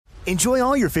Enjoy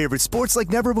all your favorite sports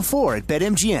like never before at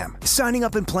BetMGM. Signing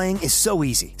up and playing is so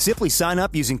easy. Simply sign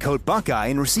up using code Buckeye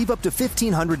and receive up to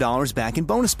 $1,500 back in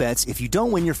bonus bets if you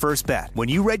don't win your first bet. When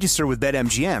you register with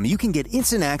BetMGM, you can get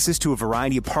instant access to a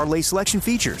variety of parlay selection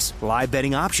features, live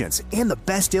betting options, and the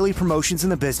best daily promotions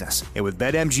in the business. And with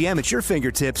BetMGM at your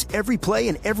fingertips, every play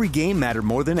and every game matter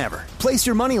more than ever. Place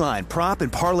your moneyline, prop,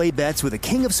 and parlay bets with the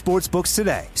king of sportsbooks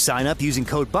today. Sign up using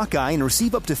code Buckeye and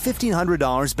receive up to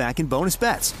 $1,500 back in bonus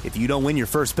bets if you don't win your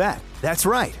first bet. That's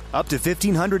right, up to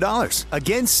 $1,500.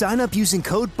 Again, sign up using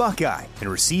code Buckeye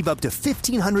and receive up to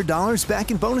 $1,500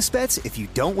 back in bonus bets if you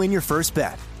don't win your first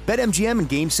bet. BetMGM and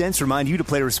GameSense remind you to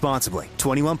play responsibly.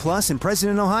 21 plus and present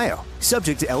in Ohio.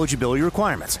 Subject to eligibility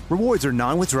requirements. Rewards are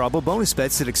non-withdrawable bonus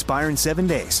bets that expire in 7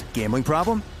 days. Gambling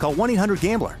problem? Call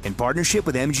 1-800-GAMBLER in partnership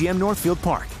with MGM Northfield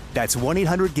Park. That's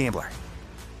 1-800-GAMBLER.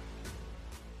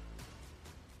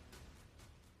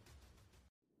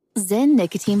 Zyn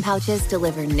nicotine pouches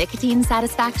deliver nicotine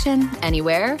satisfaction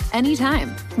anywhere,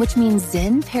 anytime, which means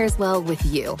Zyn pairs well with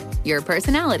you, your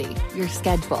personality, your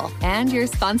schedule, and your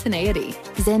spontaneity.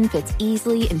 Zyn fits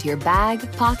easily into your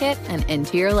bag, pocket, and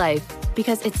into your life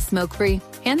because it's smoke-free,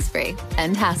 hands-free,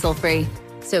 and hassle-free.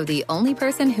 So the only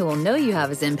person who will know you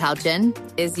have a Zyn pouch in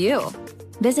is you.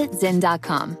 Visit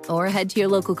Zyn.com or head to your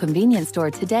local convenience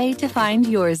store today to find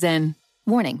your Zyn.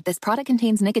 Warning, this product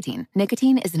contains nicotine.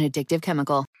 Nicotine is an addictive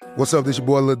chemical. What's up, this your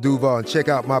boy Lil Duval, and check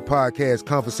out my podcast,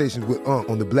 Conversations with Unc,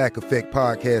 on the Black Effect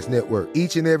Podcast Network.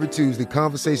 Each and every Tuesday,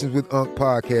 Conversations with Unc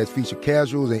podcast feature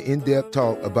casual and in-depth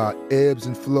talk about ebbs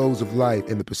and flows of life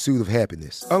and the pursuit of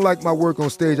happiness. Unlike my work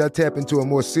on stage, I tap into a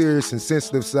more serious and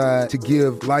sensitive side to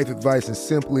give life advice and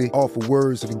simply offer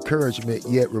words of encouragement,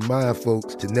 yet remind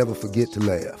folks to never forget to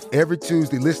laugh. Every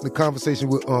Tuesday, listen to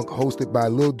Conversations with Unc, hosted by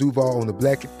Lil Duval on the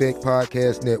Black Effect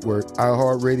Podcast Network,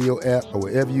 iHeartRadio app, or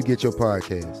wherever you get your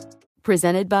podcasts.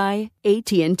 Presented by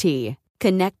AT&T.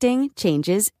 Connecting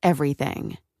changes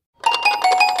everything.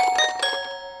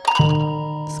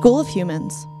 School of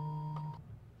Humans.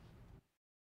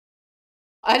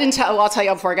 I didn't tell, well, I'll tell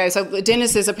you before I go. So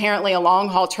Dennis is apparently a long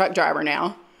haul truck driver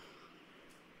now.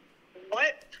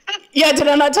 What? Yeah, did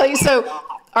I not tell you? So,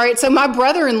 all right, so my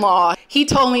brother-in-law, he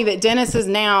told me that Dennis is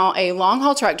now a long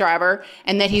haul truck driver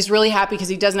and that he's really happy because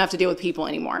he doesn't have to deal with people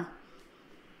anymore.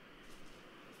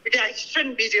 Yeah, he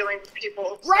shouldn't be dealing with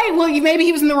people. Right, well, maybe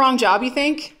he was in the wrong job, you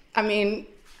think? I mean,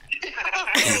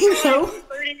 you know?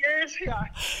 30 years, yeah.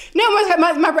 No,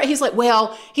 my he's like,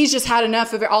 well, he's just had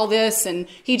enough of all this, and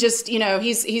he just, you know,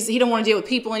 he don't want to deal with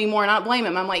people anymore, and I don't blame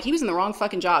him. I'm like, he was in the wrong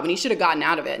fucking job, and he should have gotten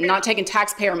out of it and not taken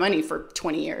taxpayer money for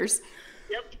 20 years.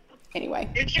 Yep. Anyway.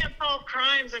 You can't solve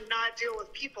crimes and not deal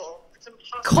with people. It's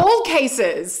impossible. Cold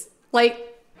cases.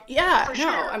 Like, yeah, For no,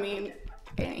 sure. I mean,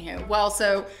 anywho. Well,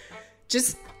 so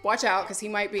just watch out, because he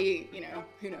might be, you know,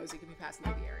 who knows, he could be passing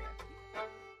through the area.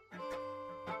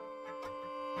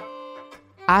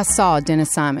 I saw Dennis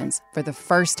Simons for the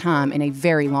first time in a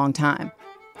very long time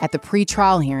at the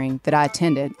pre-trial hearing that I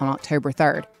attended on October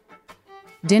 3rd.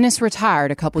 Dennis retired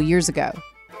a couple years ago.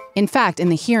 In fact, in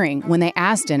the hearing, when they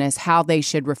asked Dennis how they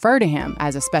should refer to him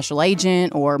as a special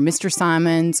agent or Mr.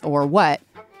 Simons or what,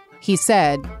 he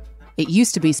said, "It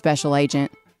used to be special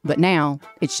agent, but now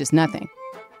it's just nothing."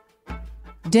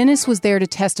 Dennis was there to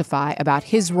testify about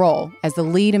his role as the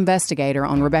lead investigator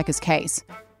on Rebecca's case.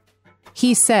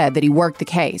 He said that he worked the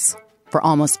case for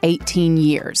almost 18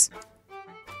 years.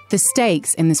 The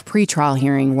stakes in this pretrial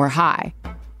hearing were high.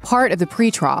 Part of the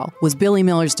pretrial was Billy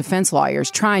Miller's defense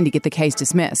lawyers trying to get the case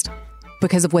dismissed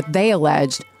because of what they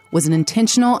alleged was an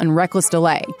intentional and reckless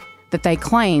delay that they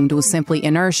claimed was simply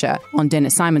inertia on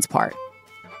Dennis Simons' part.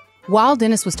 While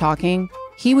Dennis was talking,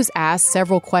 he was asked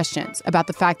several questions about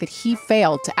the fact that he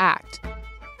failed to act.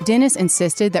 Dennis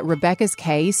insisted that Rebecca's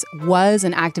case was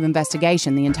an active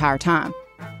investigation the entire time.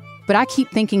 But I keep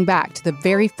thinking back to the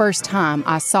very first time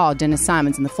I saw Dennis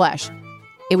Simons in the flesh.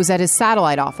 It was at his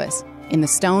satellite office in the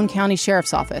Stone County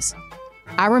Sheriff's Office.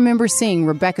 I remember seeing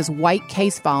Rebecca's white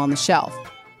case file on the shelf,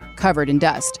 covered in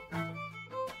dust.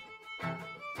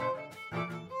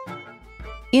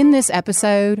 In this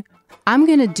episode, I'm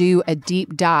going to do a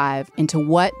deep dive into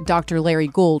what Dr. Larry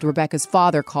Gould, Rebecca's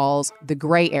father, calls the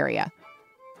gray area.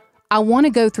 I want to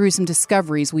go through some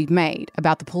discoveries we've made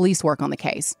about the police work on the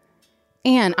case.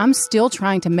 And I'm still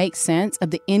trying to make sense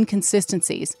of the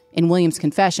inconsistencies in William's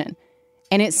confession.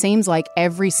 And it seems like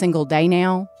every single day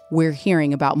now, we're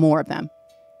hearing about more of them.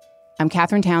 I'm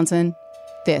Catherine Townsend.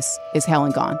 This is Hell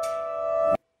and Gone.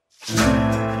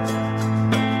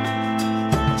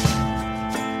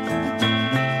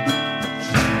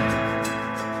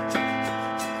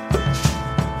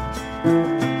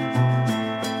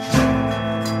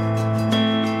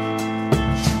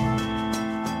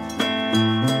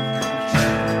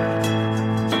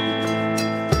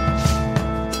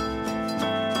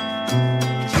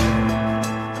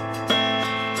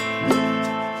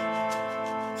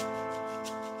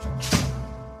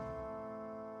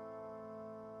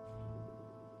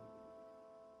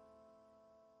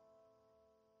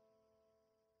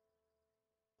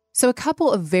 So a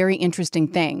couple of very interesting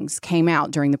things came out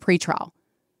during the pretrial.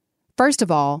 First of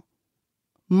all,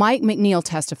 Mike McNeil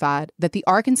testified that the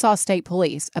Arkansas State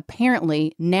Police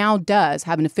apparently now does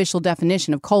have an official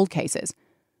definition of cold cases.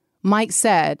 Mike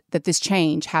said that this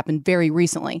change happened very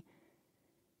recently.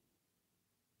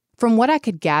 From what I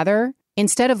could gather,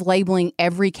 instead of labeling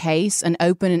every case an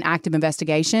open and active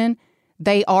investigation,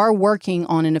 they are working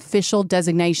on an official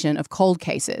designation of cold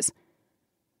cases.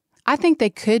 I think they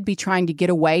could be trying to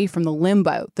get away from the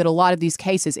limbo that a lot of these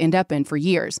cases end up in for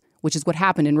years, which is what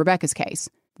happened in Rebecca's case,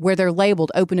 where they're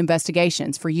labeled open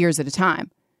investigations for years at a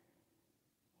time.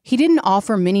 He didn't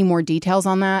offer many more details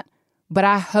on that, but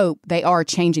I hope they are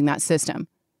changing that system.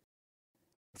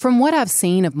 From what I've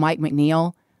seen of Mike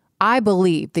McNeil, I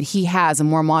believe that he has a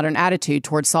more modern attitude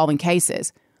towards solving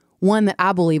cases, one that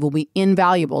I believe will be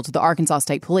invaluable to the Arkansas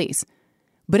State Police.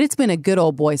 But it's been a good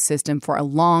old boy system for a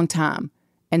long time,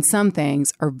 and some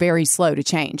things are very slow to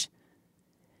change.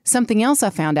 Something else I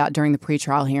found out during the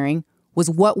pretrial hearing was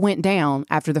what went down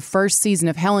after the first season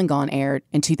of Hell and Gone aired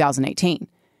in 2018.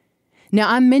 Now,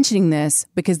 I'm mentioning this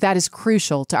because that is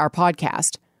crucial to our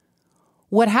podcast.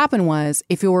 What happened was,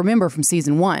 if you'll remember from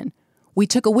season 1, we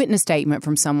took a witness statement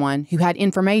from someone who had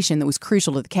information that was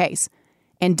crucial to the case,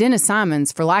 and Dennis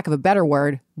Simons, for lack of a better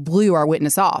word, blew our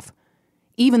witness off,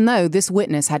 even though this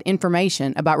witness had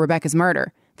information about Rebecca's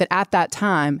murder that at that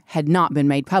time had not been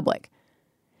made public.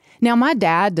 Now, my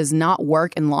dad does not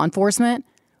work in law enforcement,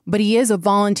 but he is a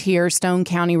volunteer Stone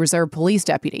County Reserve Police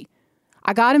deputy.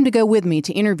 I got him to go with me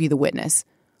to interview the witness.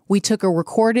 We took a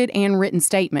recorded and written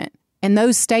statement, and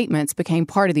those statements became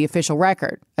part of the official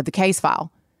record of the case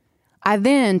file. I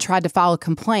then tried to file a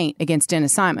complaint against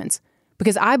Dennis Simons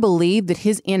because I believed that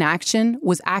his inaction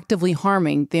was actively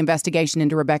harming the investigation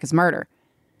into Rebecca's murder.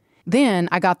 Then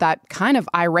I got that kind of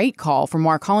irate call from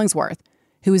Mark Hollingsworth,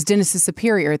 who was Dennis's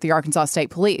superior at the Arkansas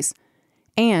State Police,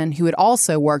 and who had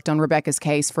also worked on Rebecca's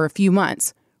case for a few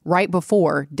months, right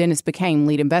before Dennis became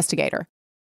lead investigator.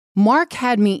 Mark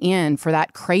had me in for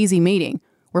that crazy meeting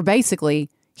where basically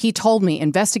he told me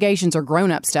investigations are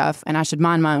grown-up stuff and I should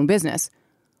mind my own business.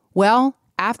 Well,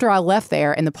 after I left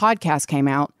there and the podcast came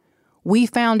out, we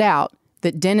found out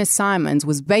that Dennis Simons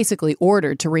was basically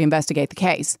ordered to reinvestigate the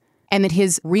case, and that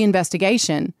his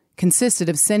reinvestigation consisted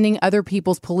of sending other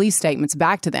people's police statements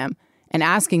back to them and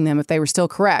asking them if they were still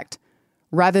correct,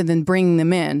 rather than bringing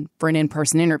them in for an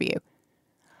in-person interview.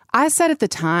 I said at the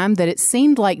time that it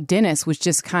seemed like Dennis was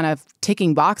just kind of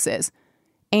ticking boxes,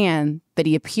 and that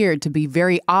he appeared to be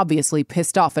very obviously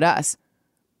pissed off at us.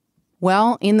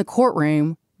 Well, in the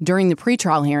courtroom, during the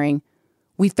pretrial hearing,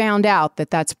 we found out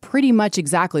that that's pretty much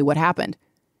exactly what happened.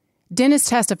 Dennis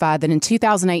testified that in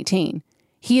 2018,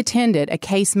 he attended a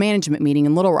case management meeting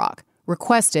in Little Rock,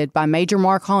 requested by Major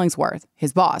Mark Hollingsworth,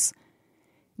 his boss.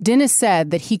 Dennis said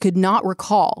that he could not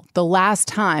recall the last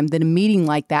time that a meeting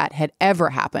like that had ever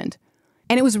happened.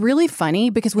 And it was really funny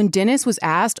because when Dennis was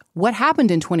asked what happened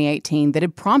in 2018 that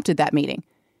had prompted that meeting,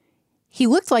 he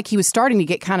looked like he was starting to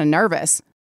get kind of nervous.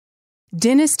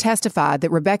 Dennis testified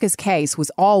that Rebecca's case was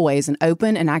always an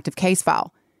open and active case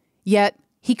file, yet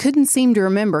he couldn't seem to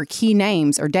remember key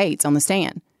names or dates on the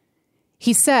stand.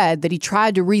 He said that he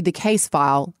tried to read the case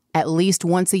file at least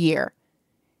once a year,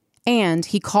 and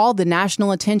he called the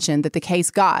national attention that the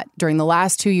case got during the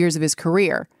last 2 years of his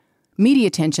career, media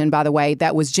attention, by the way,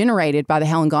 that was generated by the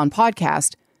Hell and Gone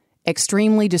podcast,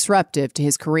 extremely disruptive to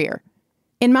his career.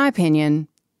 In my opinion,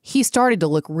 he started to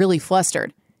look really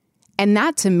flustered. And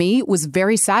that, to me, was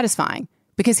very satisfying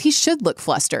because he should look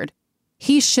flustered.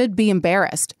 He should be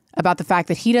embarrassed about the fact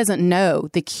that he doesn't know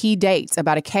the key dates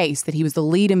about a case that he was the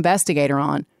lead investigator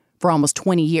on for almost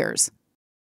 20 years.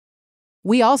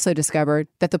 We also discovered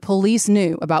that the police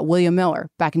knew about William Miller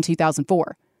back in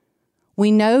 2004.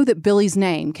 We know that Billy's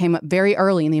name came up very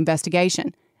early in the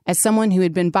investigation as someone who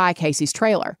had been by Casey's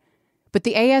trailer, but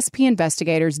the ASP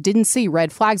investigators didn't see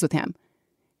red flags with him.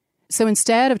 So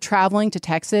instead of traveling to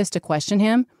Texas to question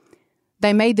him,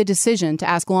 they made the decision to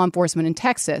ask law enforcement in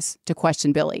Texas to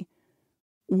question Billy.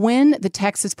 When the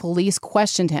Texas police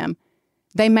questioned him,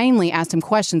 they mainly asked him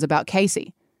questions about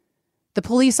Casey. The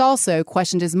police also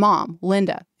questioned his mom,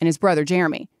 Linda, and his brother,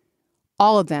 Jeremy.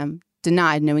 All of them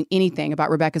denied knowing anything about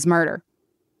Rebecca's murder.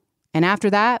 And after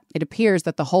that, it appears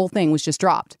that the whole thing was just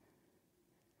dropped.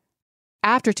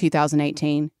 After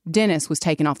 2018, Dennis was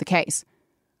taken off the case.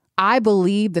 I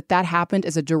believe that that happened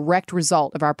as a direct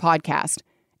result of our podcast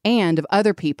and of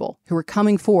other people who were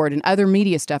coming forward and other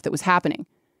media stuff that was happening.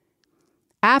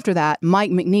 After that, Mike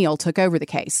McNeil took over the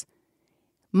case.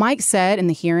 Mike said in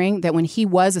the hearing that when he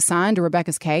was assigned to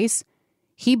Rebecca's case,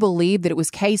 he believed that it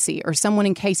was Casey or someone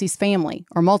in Casey's family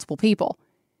or multiple people.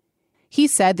 He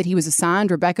said that he was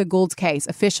assigned Rebecca Gould's case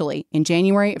officially in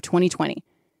January of 2020.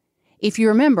 If you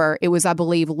remember, it was, I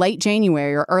believe, late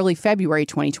January or early February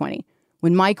 2020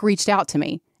 when Mike reached out to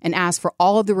me and asked for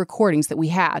all of the recordings that we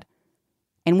had,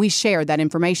 and we shared that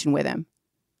information with him,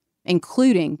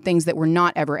 including things that were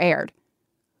not ever aired.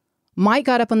 Mike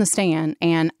got up on the stand,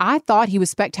 and I thought he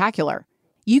was spectacular.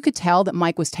 You could tell that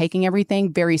Mike was taking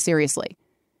everything very seriously.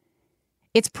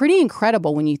 It's pretty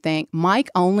incredible when you think Mike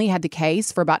only had the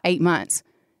case for about 8 months.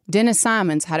 Dennis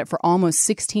Simons had it for almost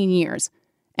 16 years,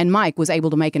 and Mike was able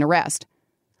to make an arrest.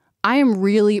 I am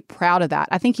really proud of that.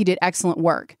 I think he did excellent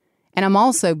work, and I'm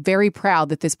also very proud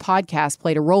that this podcast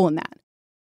played a role in that.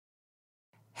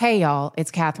 Hey y'all,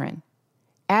 it's Catherine.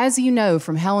 As you know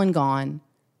from Hell and Gone,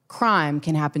 crime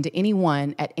can happen to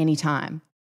anyone at any time.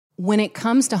 When it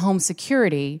comes to home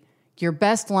security, your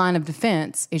best line of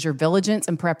defense is your vigilance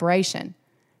and preparation.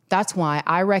 That's why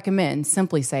I recommend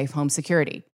SimpliSafe Home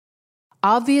Security.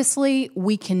 Obviously,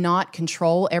 we cannot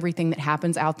control everything that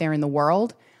happens out there in the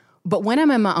world, but when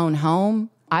I'm in my own home,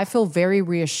 I feel very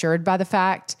reassured by the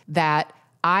fact that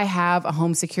I have a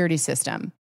home security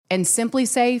system. And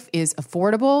SimpliSafe is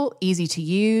affordable, easy to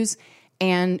use,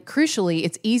 and crucially,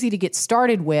 it's easy to get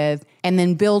started with and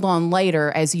then build on later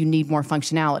as you need more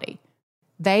functionality.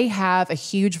 They have a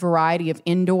huge variety of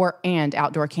indoor and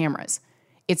outdoor cameras.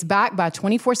 It's backed by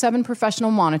 24/7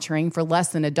 professional monitoring for less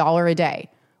than $1 a day,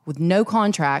 with no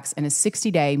contracts and a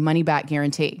 60-day money-back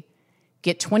guarantee.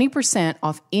 Get 20%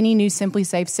 off any new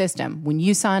SimpliSafe system when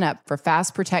you sign up for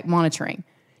Fast Protect monitoring.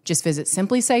 Just visit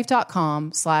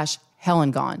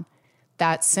simplisafe.com/hellandgone.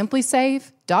 That's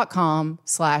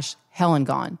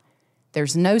simplisafe.com/hellandgone.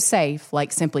 There's no safe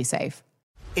like SimpliSafe.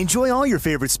 Enjoy all your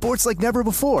favorite sports like never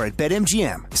before at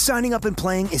BetMGM. Signing up and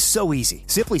playing is so easy.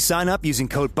 Simply sign up using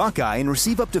code Buckeye and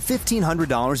receive up to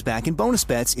 $1,500 back in bonus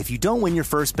bets if you don't win your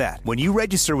first bet. When you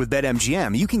register with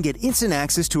BetMGM, you can get instant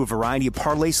access to a variety of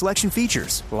parlay selection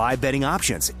features, live betting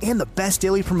options, and the best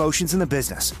daily promotions in the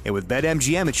business. And with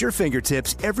BetMGM at your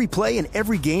fingertips, every play and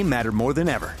every game matter more than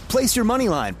ever. Place your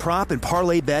moneyline, prop, and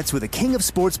parlay bets with the king of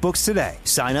sportsbooks today.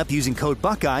 Sign up using code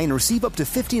Buckeye and receive up to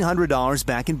 $1,500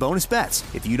 back in bonus bets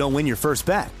if you don't win your first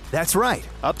bet. That's right,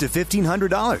 up to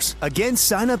 $1,500. Again,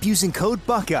 sign up using code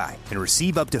Buckeye and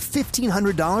receive up to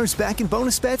 $1,500 back in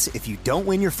bonus bets if you don't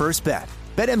win your first bet.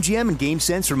 BetMGM and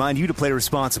GameSense remind you to play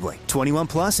responsibly. 21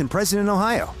 plus and present in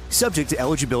Ohio. Subject to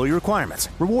eligibility requirements.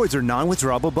 Rewards are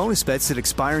non-withdrawable bonus bets that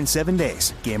expire in 7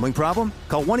 days. Gambling problem?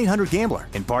 Call 1-800-GAMBLER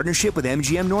in partnership with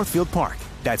MGM Northfield Park.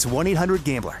 That's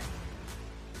 1-800-GAMBLER.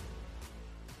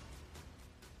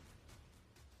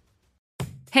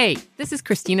 Hey, this is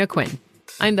Christina Quinn.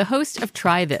 I'm the host of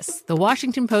Try This, the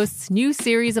Washington Post's new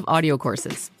series of audio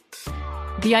courses.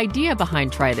 The idea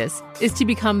behind Try This is to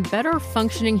become better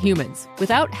functioning humans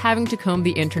without having to comb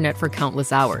the internet for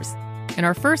countless hours. In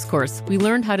our first course, we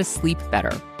learned how to sleep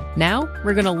better. Now,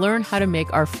 we're going to learn how to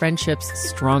make our friendships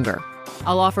stronger.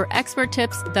 I'll offer expert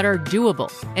tips that are doable,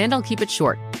 and I'll keep it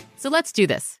short. So let's do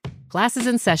this. Class is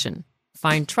in session.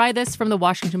 Find Try This from the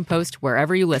Washington Post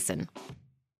wherever you listen.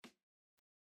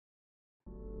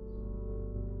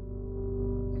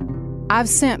 I've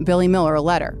sent Billy Miller a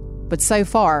letter, but so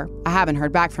far, I haven't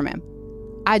heard back from him.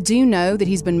 I do know that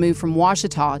he's been moved from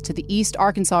Ouachita to the East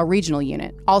Arkansas Regional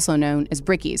Unit, also known as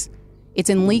Bricky's. It's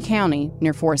in Lee County,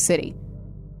 near Forest City.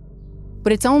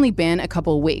 But it's only been a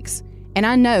couple of weeks, and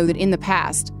I know that in the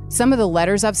past, some of the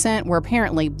letters I've sent were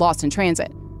apparently lost in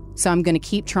transit, so I'm going to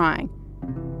keep trying.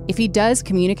 If he does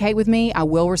communicate with me, I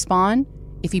will respond.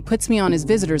 If he puts me on his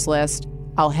visitors list,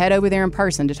 I'll head over there in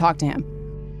person to talk to him.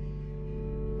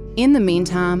 In the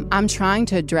meantime, I'm trying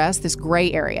to address this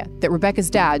gray area that Rebecca's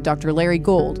dad, Dr. Larry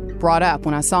Gould, brought up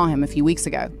when I saw him a few weeks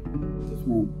ago. This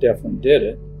man definitely did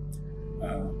it,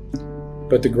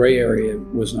 but the gray area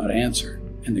was not answered.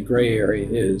 And the gray area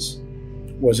is,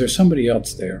 was there somebody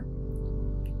else there?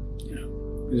 You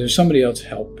know, is there somebody else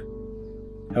help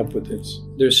with this?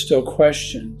 There's still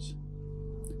questions,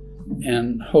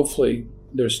 and hopefully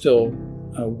there's still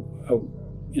a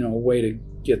way to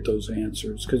get those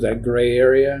answers, because that gray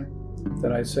area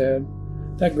that I said,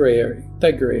 that gray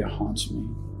area haunts me.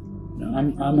 You know,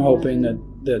 I'm hoping that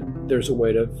there's a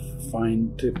way to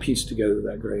piece together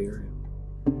that gray area.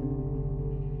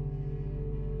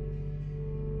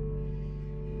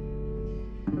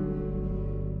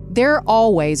 There are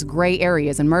always gray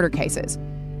areas in murder cases.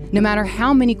 No matter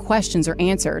how many questions are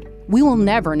answered, we will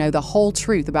never know the whole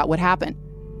truth about what happened.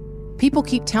 People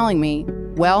keep telling me,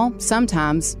 well,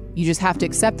 sometimes you just have to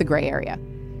accept the gray area.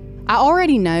 I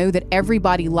already know that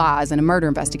everybody lies in a murder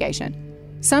investigation.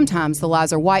 Sometimes the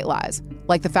lies are white lies,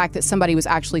 like the fact that somebody was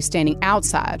actually standing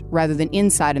outside rather than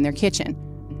inside in their kitchen.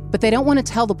 but they don't want to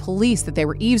tell the police that they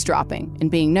were eavesdropping and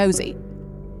being nosy.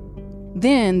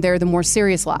 Then there are the more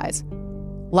serious lies.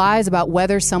 Lies about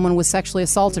whether someone was sexually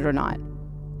assaulted or not.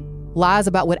 Lies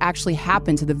about what actually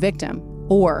happened to the victim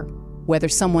or whether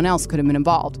someone else could have been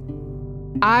involved.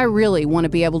 I really want to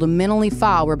be able to mentally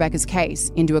file Rebecca's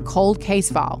case into a cold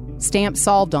case file, stamp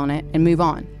solved on it, and move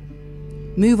on.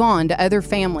 Move on to other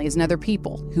families and other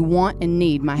people who want and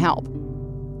need my help.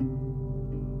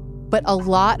 But a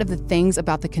lot of the things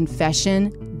about the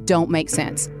confession don't make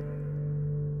sense.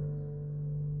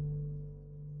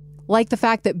 Like the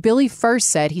fact that Billy first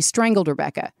said he strangled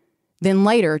Rebecca, then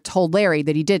later told Larry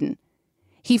that he didn't.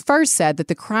 He first said that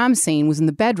the crime scene was in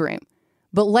the bedroom,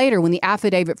 but later when the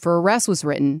affidavit for arrest was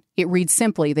written, it reads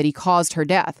simply that he caused her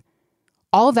death.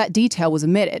 All of that detail was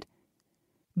omitted.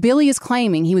 Billy is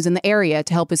claiming he was in the area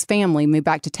to help his family move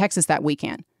back to Texas that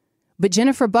weekend. But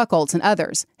Jennifer Buchholz and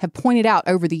others have pointed out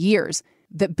over the years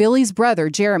that Billy's brother,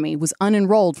 Jeremy, was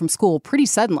unenrolled from school pretty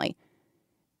suddenly.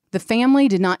 The family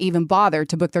did not even bother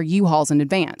to book their U-Hauls in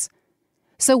advance.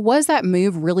 So was that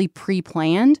move really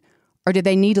pre-planned, or did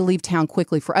they need to leave town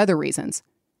quickly for other reasons?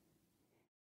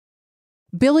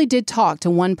 Billy did talk to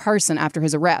one person after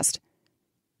his arrest.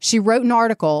 She wrote an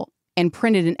article and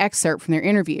printed an excerpt from their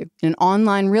interview in an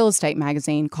online real estate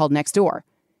magazine called Nextdoor.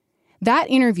 That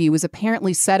interview was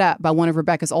apparently set up by one of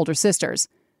Rebecca's older sisters.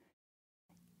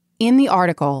 In the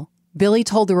article, Billy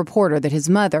told the reporter that his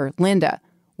mother, Linda,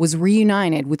 was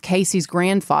reunited with Casey's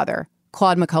grandfather,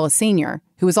 Claude McCullough Sr.,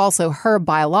 who was also her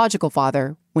biological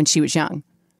father when she was young.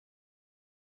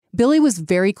 Billy was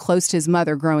very close to his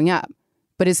mother growing up,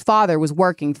 but his father was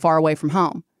working far away from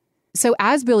home. So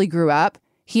as Billy grew up,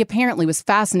 he apparently was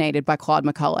fascinated by Claude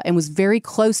McCullough and was very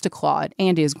close to Claude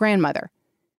and to his grandmother.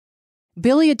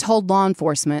 Billy had told law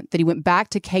enforcement that he went back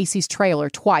to Casey's trailer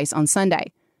twice on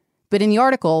Sunday, but in the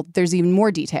article, there's even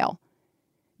more detail.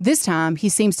 This time, he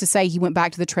seems to say he went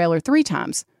back to the trailer 3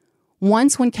 times.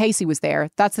 Once when Casey was there,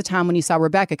 that's the time when he saw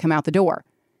Rebecca come out the door.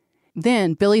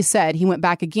 Then Billy said he went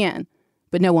back again,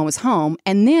 but no one was home,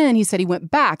 and then he said he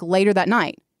went back later that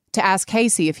night to ask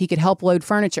Casey if he could help load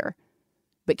furniture.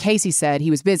 But Casey said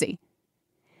he was busy.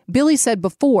 Billy said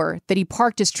before that he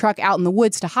parked his truck out in the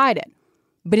woods to hide it,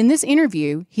 but in this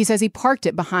interview, he says he parked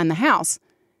it behind the house.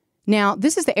 Now,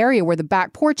 this is the area where the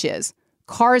back porch is.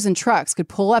 Cars and trucks could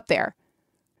pull up there.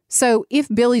 So if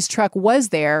Billy's truck was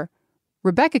there,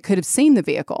 Rebecca could have seen the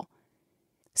vehicle.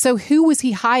 So who was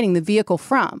he hiding the vehicle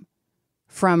from?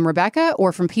 From Rebecca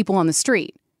or from people on the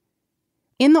street?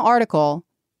 In the article,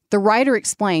 the writer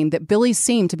explained that Billy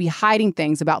seemed to be hiding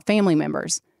things about family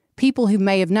members, people who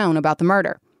may have known about the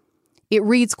murder. It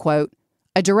reads, quote,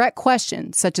 "A direct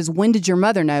question, such as when did your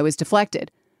mother know, is deflected.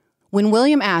 When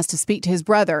William asked to speak to his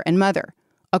brother and mother,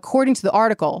 according to the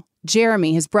article,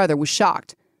 Jeremy, his brother, was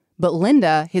shocked. But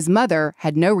Linda, his mother,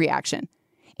 had no reaction.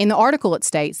 In the article, it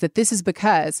states that this is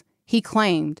because he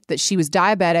claimed that she was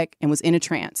diabetic and was in a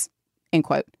trance." End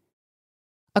quote.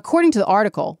 According to the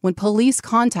article, when police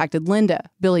contacted Linda,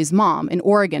 Billy's mom, in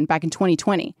Oregon back in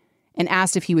 2020 and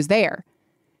asked if he was there,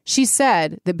 she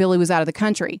said that Billy was out of the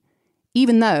country,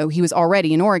 even though he was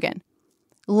already in Oregon.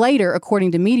 Later,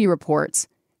 according to media reports,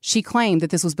 she claimed that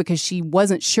this was because she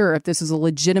wasn't sure if this was a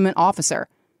legitimate officer.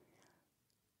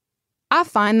 I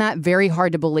find that very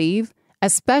hard to believe,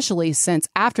 especially since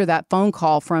after that phone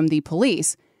call from the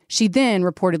police, she then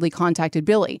reportedly contacted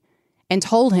Billy and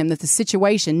told him that the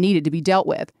situation needed to be dealt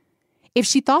with. If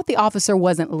she thought the officer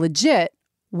wasn't legit,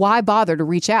 why bother to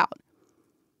reach out?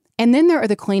 And then there are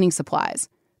the cleaning supplies,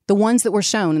 the ones that were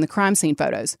shown in the crime scene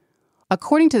photos.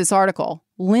 According to this article,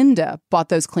 Linda bought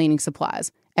those cleaning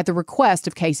supplies at the request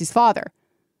of Casey's father,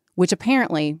 which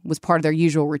apparently was part of their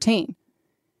usual routine.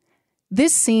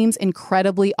 This seems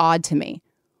incredibly odd to me.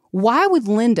 Why would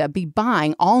Linda be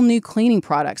buying all new cleaning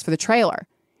products for the trailer?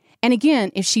 And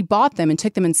again, if she bought them and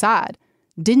took them inside,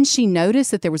 didn't she notice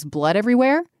that there was blood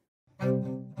everywhere?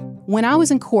 When I was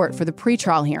in court for the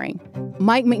pretrial hearing,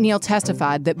 Mike McNeil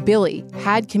testified that Billy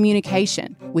had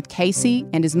communication with Casey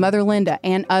and his mother Linda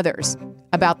and others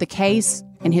about the case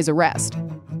and his arrest.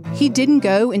 He didn't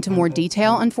go into more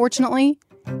detail, unfortunately,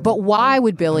 but why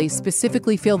would Billy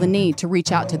specifically feel the need to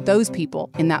reach out to those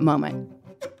people in that moment?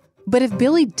 But if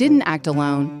Billy didn't act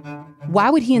alone,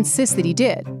 why would he insist that he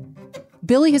did?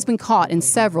 Billy has been caught in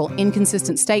several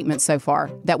inconsistent statements so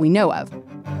far that we know of.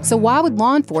 So why would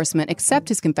law enforcement accept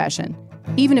his confession,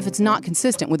 even if it's not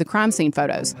consistent with the crime scene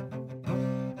photos?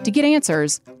 To get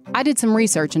answers, I did some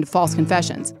research into false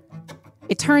confessions.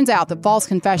 It turns out that false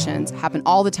confessions happen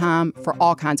all the time for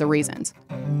all kinds of reasons.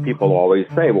 People always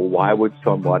say, well, why would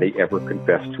somebody ever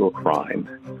confess to a crime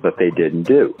that they didn't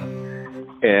do?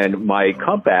 And my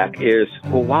comeback is,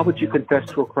 well, why would you confess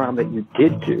to a crime that you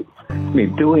did do? I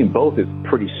mean, doing both is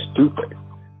pretty stupid.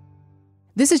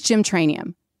 This is Jim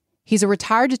Tranium. He's a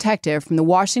retired detective from the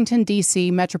Washington,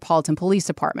 D.C. Metropolitan Police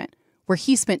Department, where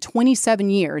he spent 27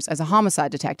 years as a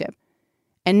homicide detective.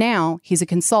 And now he's a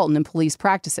consultant in police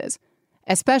practices,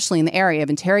 especially in the area of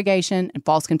interrogation and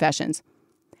false confessions.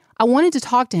 I wanted to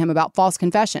talk to him about false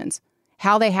confessions,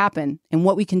 how they happen, and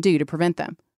what we can do to prevent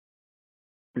them.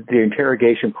 The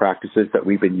interrogation practices that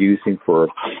we've been using for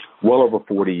well over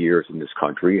 40 years in this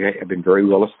country have been very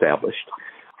well established,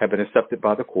 have been accepted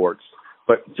by the courts.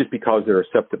 But just because they're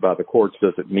accepted by the courts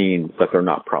doesn't mean that they're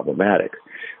not problematic.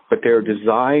 But they're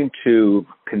designed to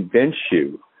convince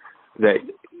you that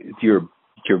your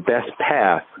best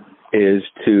path is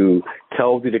to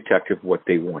tell the detective what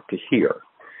they want to hear.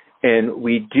 And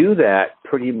we do that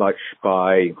pretty much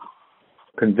by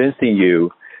convincing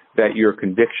you that your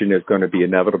conviction is going to be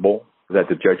inevitable, that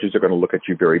the judges are going to look at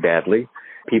you very badly.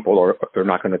 They're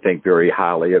not going to think very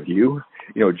highly of you.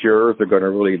 Jurors are going to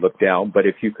really look down. But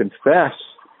if you confess,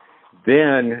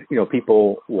 then,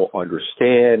 people will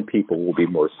understand, people will be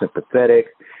more sympathetic,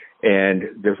 and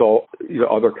there's all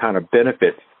other kind of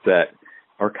benefits that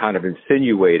are kind of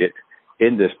insinuated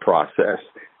in this process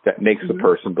that makes the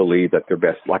person believe that their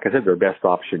best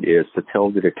option is to tell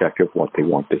the detective what they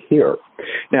want to hear.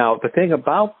 Now, the thing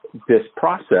about this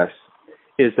process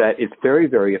is that it's very,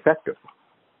 very effective.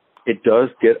 It does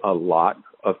get a lot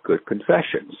of good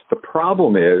confessions. The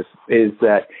problem is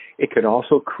that it can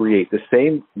also create the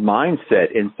same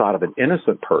mindset inside of an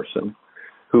innocent person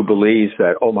who believes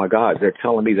that, oh my God, they're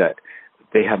telling me that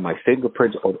they have my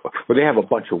fingerprints, or they have a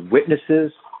bunch of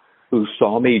witnesses who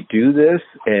saw me do this,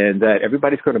 and that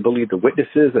everybody's going to believe the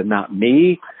witnesses and not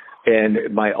me.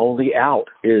 And my only out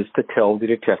is to tell the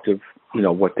detective,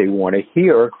 what they want to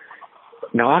hear.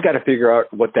 Now I got to figure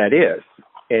out what that is.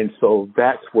 And so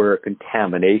that's where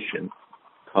contamination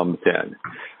comes in.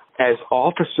 As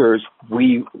officers,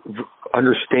 we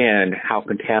understand how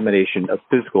contamination of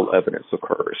physical evidence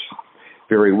occurs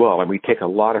very well, and we take a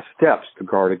lot of steps to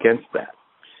guard against that.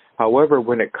 However,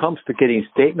 when it comes to getting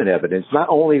statement evidence, not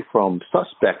only from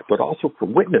suspects, but also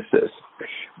from witnesses,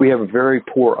 we have a very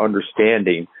poor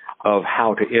understanding of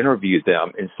how to interview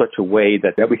them in such a way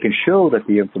that we can show that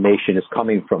the information is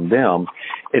coming from them.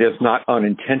 It is not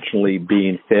unintentionally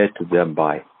being fed to them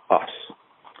by us.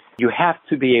 You have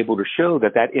to be able to show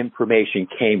that information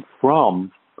came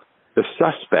from the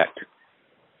suspect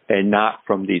and not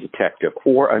from the detective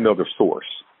or another source.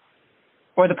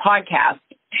 Or the podcast.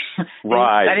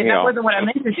 Right. That wasn't what I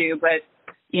meant to do, but,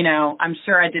 I'm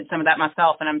sure I did some of that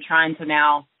myself, and I'm trying to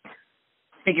now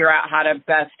figure out how to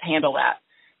best handle that.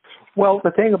 Well,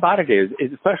 the thing about it is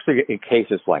especially in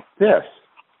cases like this,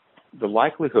 the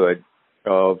likelihood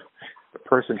of the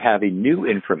person having new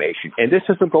information, and this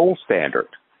is the gold standard,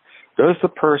 does the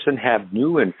person have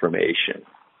new information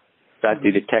that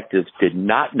the detectives did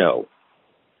not know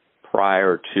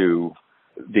prior to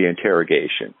the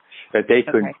interrogation, that they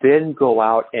could then go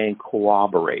out and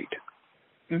corroborate,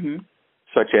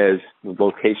 such as the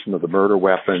location of the murder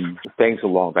weapon, things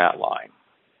along that line.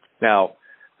 Now,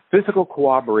 physical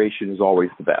corroboration is always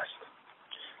the best.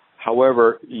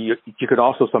 However, you could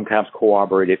also sometimes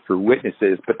corroborate it through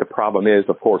witnesses, but the problem is,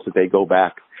 of course, that they go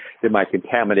back, they might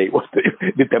contaminate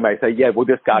they might say, yeah, well,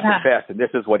 this guy confessed, and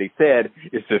this is what he said.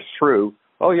 Is this true?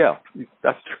 Oh, yeah,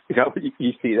 that's true.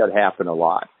 You see that happen a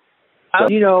lot.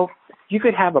 So, you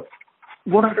could have a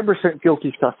 100%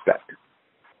 guilty suspect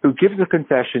who gives a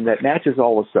confession that matches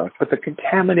all the stuff, but the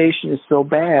contamination is so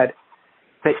bad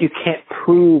that you can't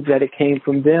prove that it came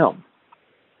from them.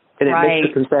 And it makes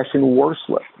the confession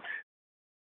worthless.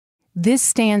 This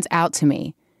stands out to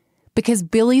me because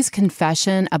Billy's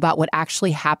confession about what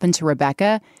actually happened to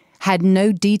Rebecca had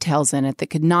no details in it that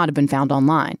could not have been found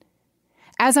online.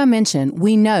 As I mentioned,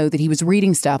 we know that he was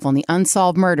reading stuff on the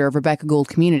unsolved murder of Rebecca Gould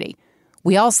community.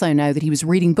 We also know that he was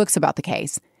reading books about the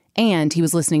case, and he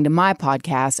was listening to my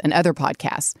podcast and other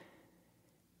podcasts.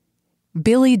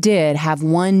 Billy did have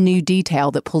one new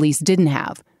detail that police didn't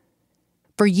have.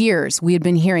 For years, we had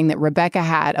been hearing that Rebecca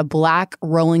had a black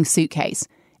rolling suitcase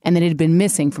and that it had been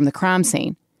missing from the crime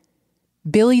scene.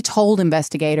 Billy told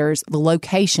investigators the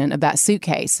location of that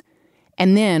suitcase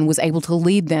and then was able to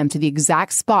lead them to the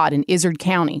exact spot in Izard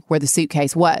County where the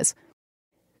suitcase was.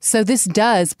 So this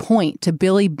does point to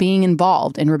Billy being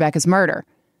involved in Rebecca's murder.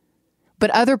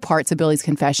 But other parts of Billy's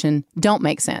confession don't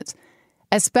make sense,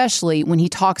 especially when he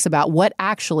talks about what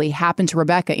actually happened to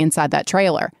Rebecca inside that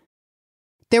trailer.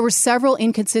 There were several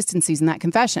inconsistencies in that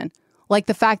confession, like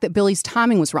the fact that Billy's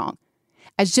timing was wrong.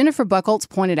 As Jennifer Buchholz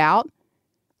pointed out,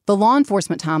 The law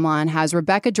enforcement timeline has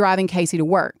Rebecca driving Casey to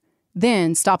work,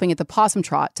 then stopping at the Possum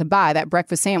Trot to buy that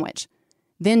breakfast sandwich,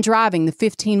 then driving the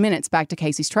 15 minutes back to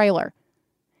Casey's trailer.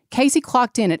 Casey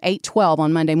clocked in at 8:12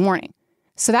 on Monday morning,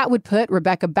 so that would put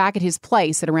Rebecca back at his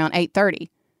place at around 8:30.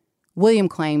 William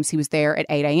claims he was there at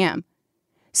 8 a.m.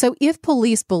 So if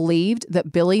police believed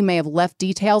that Billy may have left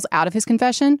details out of his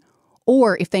confession,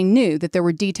 or if they knew that there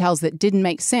were details that didn't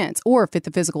make sense or fit the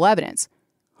physical evidence,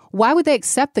 why would they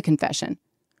accept the confession?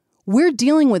 We're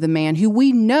dealing with a man who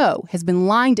we know has been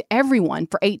lying to everyone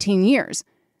for 18 years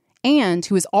and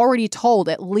who has already told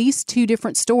at least 2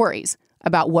 different stories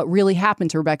about what really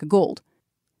happened to Rebecca Gould.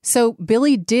 So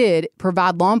Billy did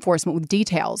provide law enforcement with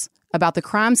details about the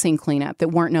crime scene cleanup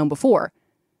that weren't known before,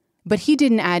 but he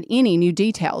didn't add any new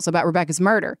details about Rebecca's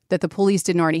murder that the police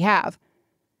didn't already have.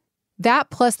 That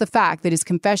plus the fact that his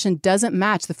confession doesn't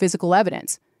match the physical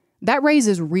evidence, that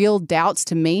raises real doubts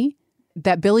to me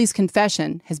that Billy's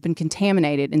confession has been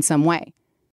contaminated in some way.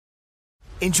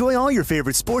 Enjoy all your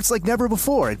favorite sports like never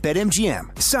before at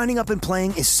BetMGM. Signing up and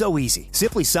playing is so easy.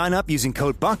 Simply sign up using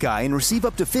code Buckeye and receive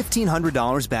up to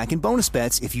 $1,500 back in bonus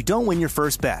bets if you don't win your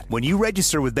first bet. When you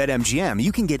register with BetMGM,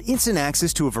 you can get instant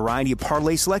access to a variety of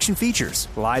parlay selection features,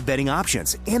 live betting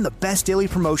options, and the best daily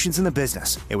promotions in the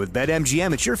business. And with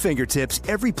BetMGM at your fingertips,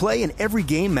 every play and every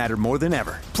game matter more than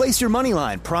ever. Place your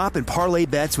moneyline, prop, and parlay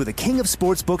bets with the king of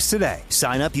sportsbooks today.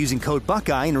 Sign up using code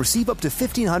Buckeye and receive up to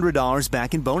 $1,500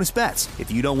 back in bonus bets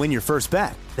if you don't win your first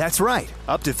bet. That's right,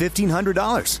 up to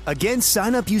 $1,500. Again,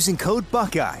 sign up using code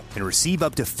Buckeye and receive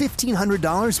up to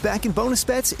 $1,500 back in bonus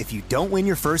bets if you don't win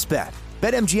your first bet.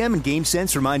 BetMGM and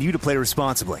GameSense remind you to play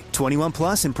responsibly. 21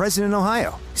 plus and present in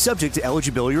Ohio. Subject to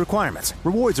eligibility requirements.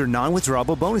 Rewards are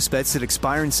non-withdrawable bonus bets that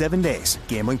expire in 7 days.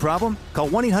 Gambling problem? Call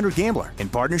 1-800-GAMBLER in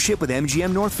partnership with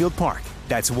MGM Northfield Park.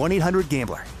 That's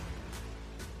 1-800-GAMBLER.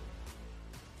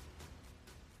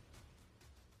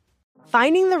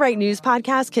 Finding the right news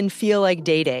podcast can feel like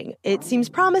dating. It seems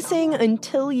promising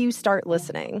until you start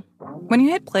listening. When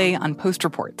you hit play on Post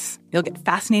Reports, you'll get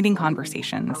fascinating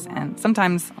conversations and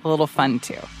sometimes a little fun,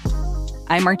 too.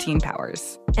 I'm Martine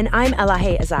Powers. And I'm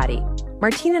Elahe Azadi.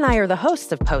 Martine and I are the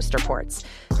hosts of Post Reports.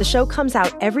 The show comes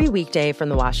out every weekday from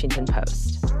The Washington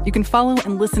Post. You can follow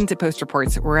and listen to Post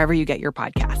Reports wherever you get your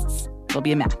podcasts. It'll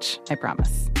be a match, I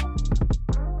promise.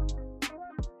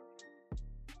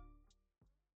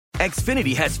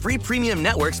 Xfinity has free premium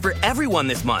networks for everyone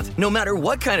this month, no matter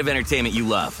what kind of entertainment you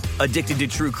love. Addicted to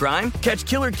true crime? Catch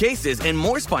killer cases and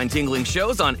more spine-tingling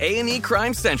shows on A&E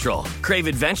Crime Central. Crave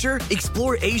adventure?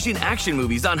 Explore Asian action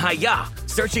movies on Hi-YAH.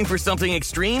 Searching for something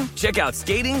extreme? Check out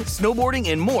skating, snowboarding,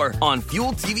 and more on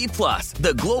Fuel TV Plus,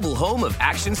 the global home of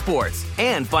action sports.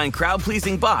 And find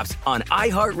crowd-pleasing bops on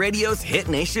iHeartRadio's Hit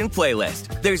Nation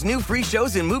playlist. There's new free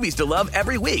shows and movies to love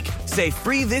every week. Say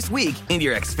free this week in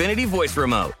your Xfinity voice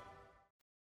remote.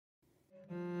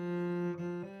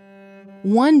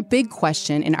 One big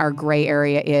question in our gray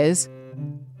area is,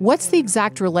 what's the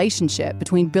exact relationship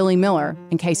between Billy Miller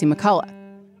and Casey McCullough?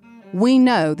 We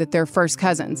know that they're first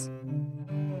cousins.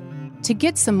 To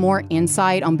get some more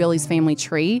insight on Billy's family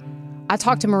tree, I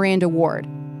talked to Miranda Ward.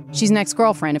 She's an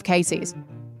ex-girlfriend of Casey's.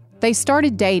 They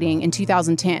started dating in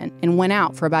 2010 and went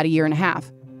out for about a year and a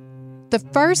half. The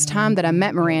first time that I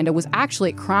met Miranda was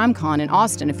actually at CrimeCon in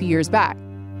Austin a few years back.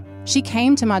 She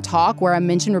came to my talk where I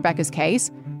mentioned Rebecca's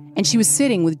case, and she was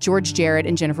sitting with George Jarrett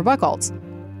and Jennifer Buchholz.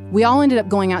 We all ended up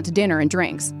going out to dinner and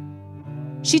drinks.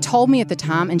 She told me at the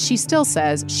time, and she still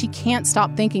says, she can't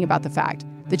stop thinking about the fact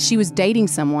that she was dating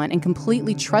someone and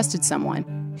completely trusted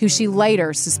someone who she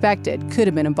later suspected could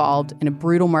have been involved in a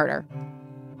brutal murder.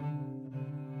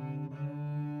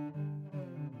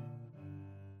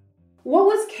 What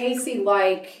was Casey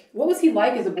like? What was he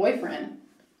like as a boyfriend?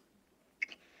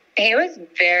 He was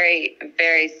very,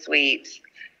 very sweet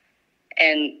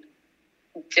and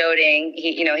doting.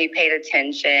 He paid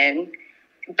attention,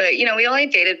 but we only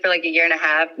dated for like a year and a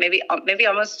half, maybe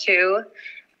almost 2.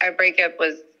 Our breakup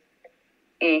was,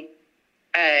 it's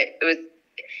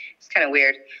kind of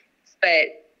weird,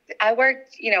 but I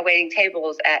worked, waiting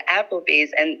tables at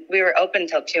Applebee's, and we were open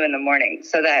till 2 a.m.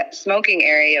 So that smoking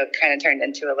area kind of turned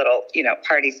into a little,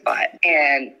 party spot.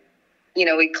 And,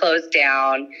 we closed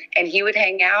down, and he would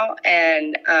hang out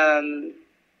and,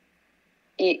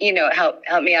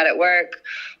 help me out at work,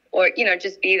 or,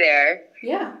 just be there.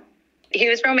 Yeah. He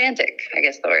was romantic, I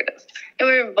guess the word is. And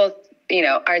we were both,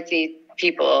 artsy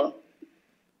people,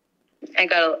 and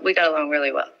we got along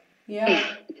really well.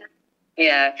 Yeah.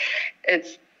 Yeah.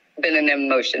 It's been an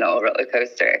emotional roller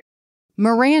coaster.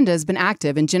 Miranda's been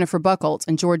active in Jennifer Buchholz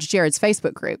and George Jarrett's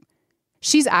Facebook group.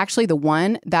 She's actually the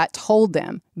one that told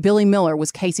them Billy Miller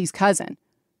was Casey's cousin,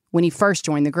 when he first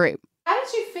joined the group. How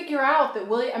did you figure out that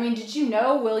did you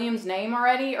know William's name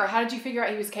already, or how did you figure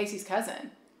out he was Casey's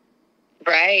cousin?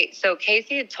 Right. So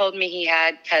Casey had told me he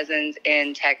had cousins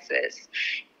in Texas,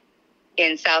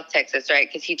 in South Texas, right?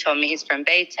 Because he told me he's from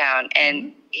Baytown,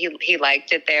 and he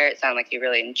liked it there. It sounded like he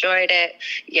really enjoyed it,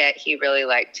 yet he really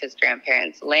liked his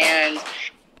grandparents' land.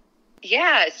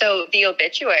 Yeah, so the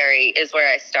obituary is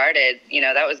where I started.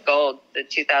 That was gold, the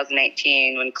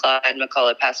 2018 when Claude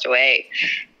McCullough passed away.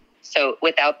 So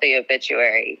without the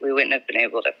obituary, we wouldn't have been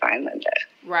able to find Linda.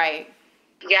 Right.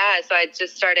 Yeah, so I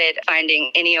just started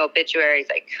finding any obituaries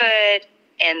I could,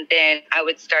 and then I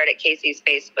would start at Casey's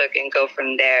Facebook and go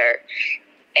from there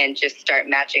and just start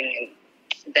matching.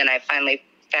 And then I finally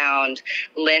found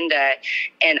Linda,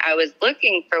 and I was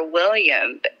looking for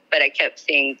William, but I kept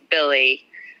seeing Billy.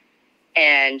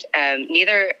 And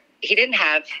he didn't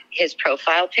have his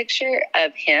profile picture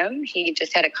of him. He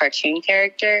just had a cartoon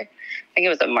character. I think it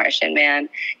was a Martian man.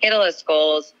 He had a lot of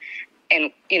skulls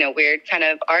and, weird kind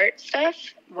of art stuff.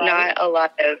 Right. Not a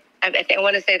lot of, I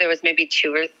want to say there was maybe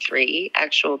 2 or 3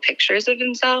 actual pictures of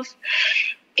himself.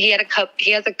 He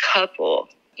has a couple,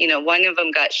 one of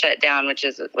them got shut down, which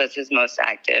was his most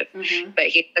active, but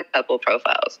he had a couple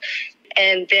profiles.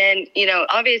 And then,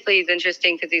 obviously he's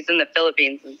interesting because he's in the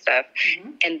Philippines and stuff.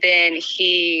 And then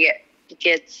he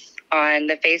gets on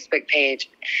the Facebook page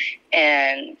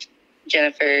and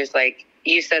Jennifer's like,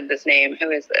 "You said this name. Who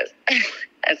is this?"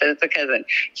 I said, "It's a cousin."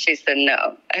 She said,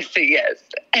 "No." I said, "Yes."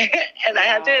 And I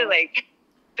had to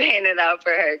pan it out for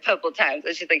her a couple times.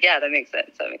 And she's like, "Yeah, that makes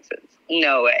sense. That makes sense."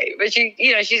 No way. But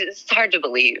it's hard to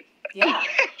believe. Yeah.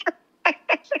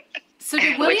 So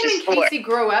did William and Casey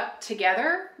grow up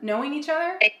together, knowing each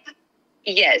other?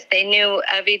 Yes, they knew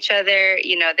of each other.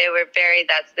 They were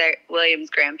that's William's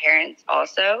grandparents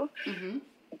also.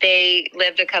 They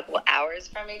lived a couple hours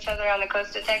from each other on the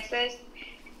coast of Texas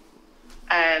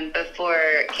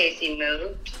before Casey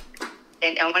moved.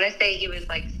 And I want to say he was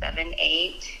 7,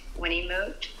 8 when he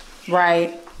moved.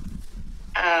 Right.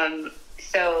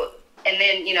 So, and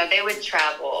then, they would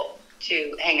travel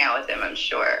to hang out with him, I'm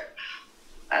sure.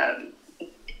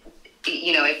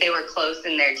 If they were close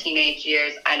in their teenage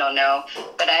years, I don't know.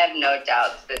 But I have no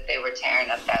doubts that they were tearing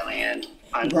up that land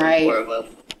on some 4-wheel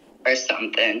or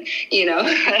something,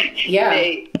 Yeah.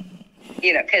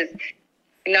 Because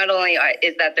not only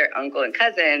is that their uncle and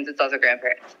cousins, it's also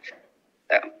grandparents.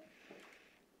 So.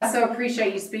 I so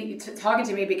appreciate you talking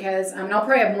to me because, I'll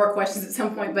probably have more questions at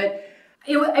some point, but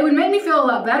it would make me feel a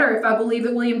lot better if I believed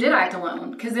that William did act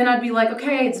alone. Because then I'd be like,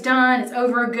 okay, it's done, it's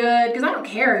over, good. Because I don't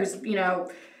care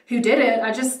who did it.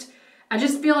 I just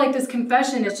feel like this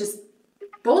confession is just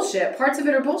bullshit. Parts of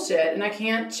it are bullshit, and I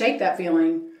can't shake that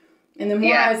feeling. And the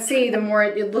more I see, the more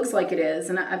it looks like it is.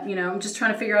 And I'm just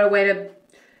trying to figure out a way to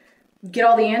get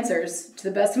all the answers to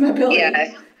the best of my ability.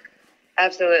 Yeah,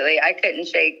 absolutely. I couldn't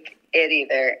shake it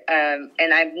either.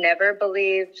 And I've never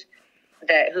believed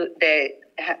that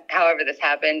however this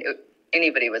happened,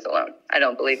 anybody was alone. I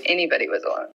don't believe anybody was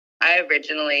alone. I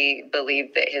originally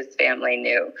believed that his family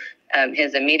knew,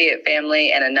 his immediate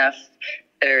family, and enough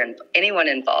anyone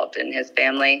involved in his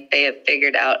family, they have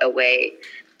figured out a way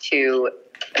to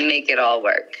make it all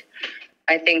work.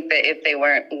 I think that if they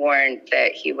weren't warned,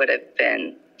 that he would have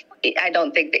been, I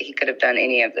don't think that he could have done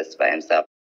any of this by himself.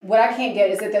 What I can't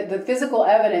get is that the physical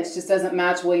evidence just doesn't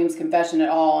match William's confession at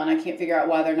all, and I can't figure out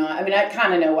why they're not. I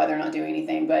kind of know why they're not doing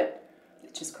anything, but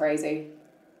it's just crazy.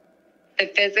 The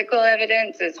physical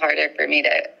evidence is harder for me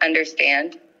to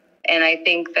understand, and I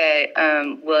think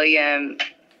that William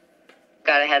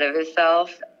got ahead of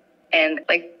himself, and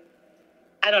I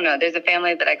don't know, there's a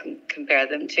family that I can compare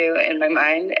them to in my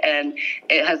mind, and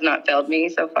it has not failed me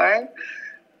so far.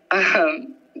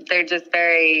 They're just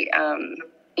very...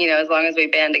 as long as we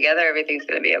band together, everything's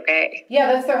going to be okay.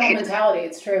 Yeah, that's their whole mentality.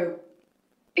 It's true.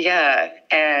 Yeah.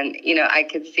 And, I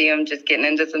could see them just getting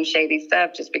into some shady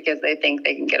stuff just because they think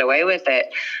they can get away with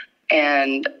it.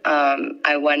 And I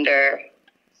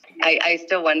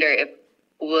still wonder if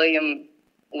William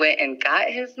went and got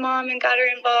his mom and got her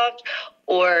involved,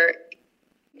 or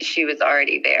she was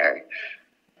already there.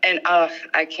 And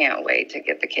I can't wait to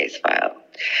get the case filed.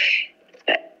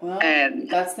 Well,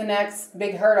 that's the next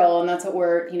big hurdle, and that's what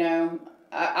we're,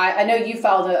 I know you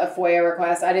filed a FOIA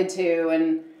request. I did too,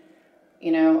 and,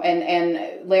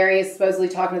 and Larry is supposedly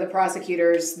talking to the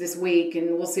prosecutors this week,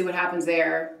 and we'll see what happens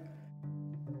there.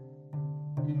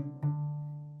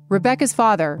 Rebecca's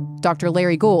father, Dr.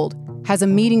 Larry Gould, has a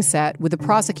meeting set with the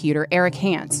prosecutor, Eric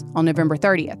Hance, on November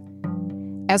 30th.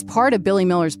 As part of Billy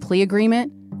Miller's plea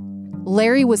agreement,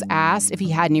 Larry was asked if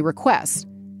he had any requests.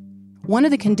 One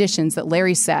of the conditions that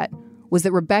Larry set was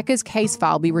that Rebecca's case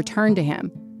file be returned to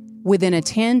him within a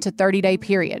 10 to 30-day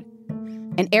period.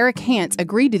 And Eric Hance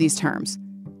agreed to these terms.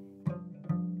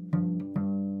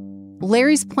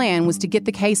 Larry's plan was to get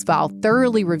the case file,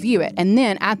 thoroughly review it, and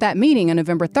then at that meeting on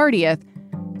November 30th,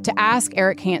 to ask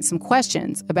Eric Hance some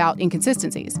questions about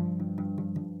inconsistencies.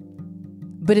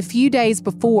 But a few days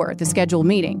before the scheduled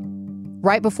meeting,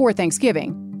 right before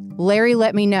Thanksgiving, Larry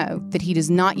let me know that he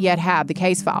does not yet have the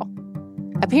case file.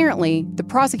 Apparently, the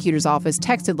prosecutor's office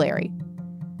texted Larry.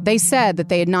 They said that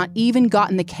they had not even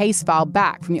gotten the case file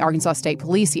back from the Arkansas State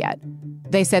Police yet.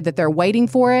 They said that they're waiting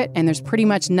for it, and there's pretty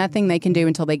much nothing they can do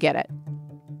until they get it.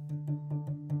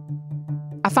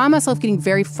 I find myself getting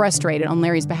very frustrated on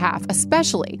Larry's behalf,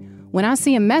 especially when I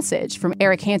see a message from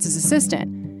Eric Hance's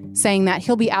assistant saying that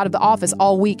he'll be out of the office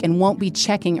all week and won't be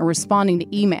checking or responding to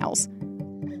emails.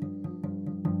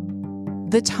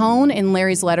 The tone in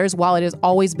Larry's letters, while it has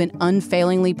always been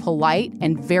unfailingly polite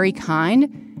and very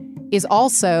kind, is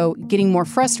also getting more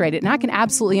frustrated, and I can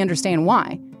absolutely understand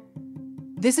why.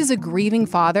 This is a grieving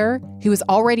father who has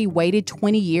already waited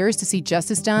 20 years to see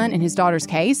justice done in his daughter's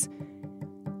case.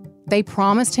 They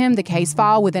promised him the case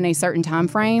file within a certain time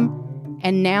frame,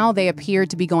 and now they appear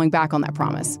to be going back on that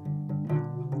promise.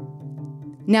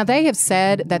 Now, they have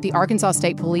said that the Arkansas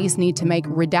State Police need to make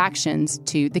redactions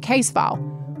to the case file,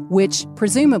 which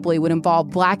presumably would involve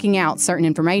blacking out certain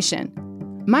information.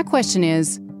 My question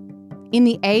is, in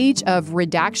the age of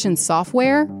redaction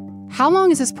software, how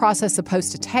long is this process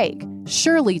supposed to take?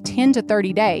 Surely 10 to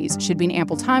 30 days should be an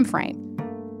ample time frame.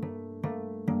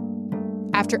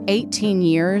 After 18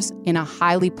 years in a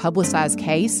highly publicized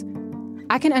case,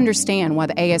 I can understand why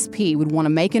the ASP would want to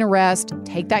make an arrest,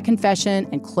 take that confession,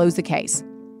 and close the case.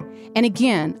 And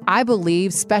again, I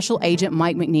believe Special Agent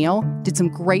Mike McNeil did some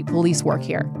great police work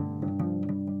here.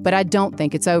 But I don't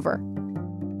think it's over.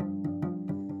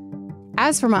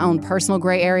 As for my own personal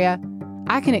gray area,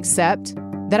 I can accept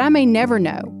that I may never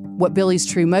know what Billy's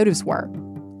true motives were,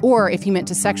 or if he meant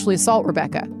to sexually assault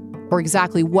Rebecca, or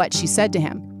exactly what she said to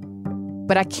him.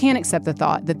 But I can't accept the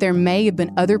thought that there may have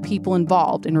been other people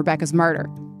involved in Rebecca's murder,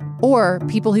 or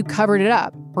people who covered it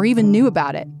up, or even knew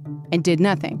about it, and did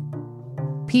nothing.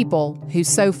 People who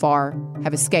so far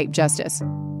have escaped justice.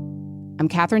 I'm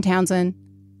Catherine Townsend.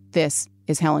 This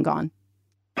is Hell and Gone.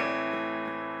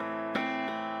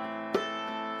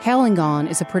 Hell and Gone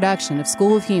is a production of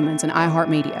School of Humans and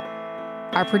iHeartMedia.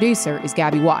 Our producer is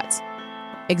Gabby Watts.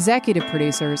 Executive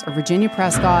producers are Virginia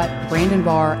Prescott, Brandon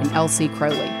Barr, and L.C.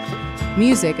 Crowley.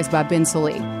 Music is by Ben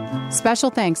Salee. Special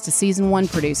thanks to Season 1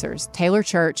 producers Taylor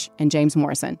Church and James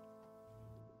Morrison.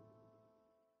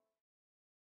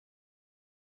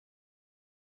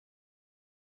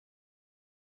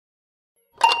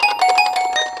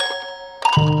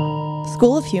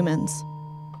 School of Humans.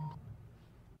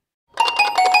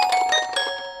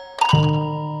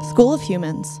 School of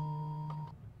Humans.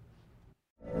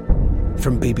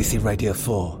 From BBC Radio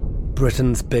 4,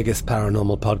 Britain's biggest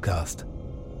paranormal podcast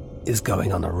is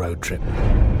going on a road trip.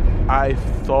 I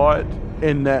thought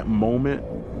in that moment,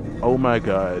 oh my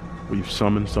God, we've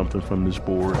summoned something from this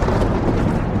board.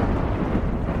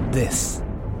 This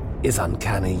is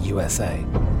Uncanny USA.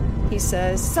 He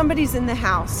says, somebody's in the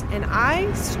house, and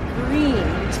I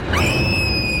screamed.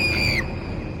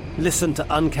 Listen to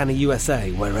Uncanny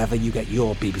USA wherever you get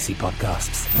your BBC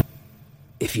podcasts,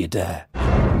 if you dare.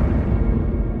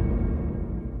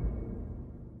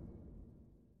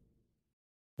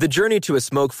 The journey to a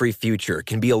smoke-free future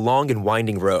can be a long and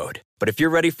winding road. But if you're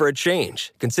ready for a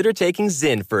change, consider taking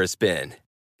Zyn for a spin.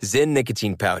 Zyn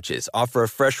nicotine pouches offer a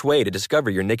fresh way to discover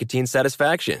your nicotine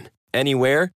satisfaction.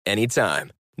 Anywhere,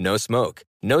 anytime. No smoke,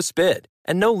 no spit,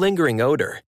 and no lingering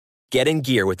odor. Get in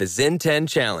gear with the Zyn 10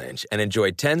 Challenge and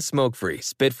enjoy 10 smoke-free,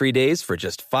 spit-free days for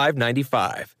just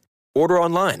 $5.95. Order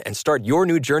online and start your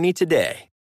new journey today.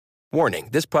 Warning,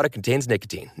 this product contains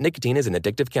nicotine. Nicotine is an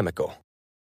addictive chemical.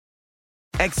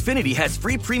 Xfinity has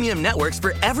free premium networks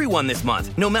for everyone this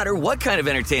month, no matter what kind of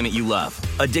entertainment you love.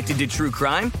 Addicted to true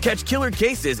crime? Catch killer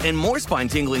cases and more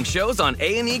spine-tingling shows on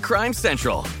A&E Crime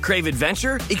Central. Crave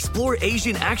adventure? Explore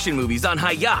Asian action movies on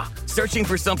Hi-YAH. Searching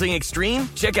for something extreme?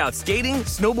 Check out skating,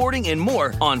 snowboarding, and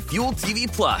more on Fuel TV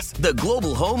Plus, the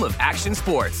global home of action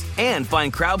sports. And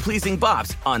find crowd-pleasing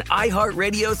bops on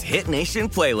iHeartRadio's Hit Nation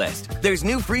playlist. There's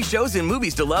new free shows and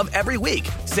movies to love every week.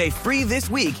 Say free this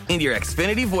week in your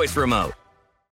Xfinity voice remote.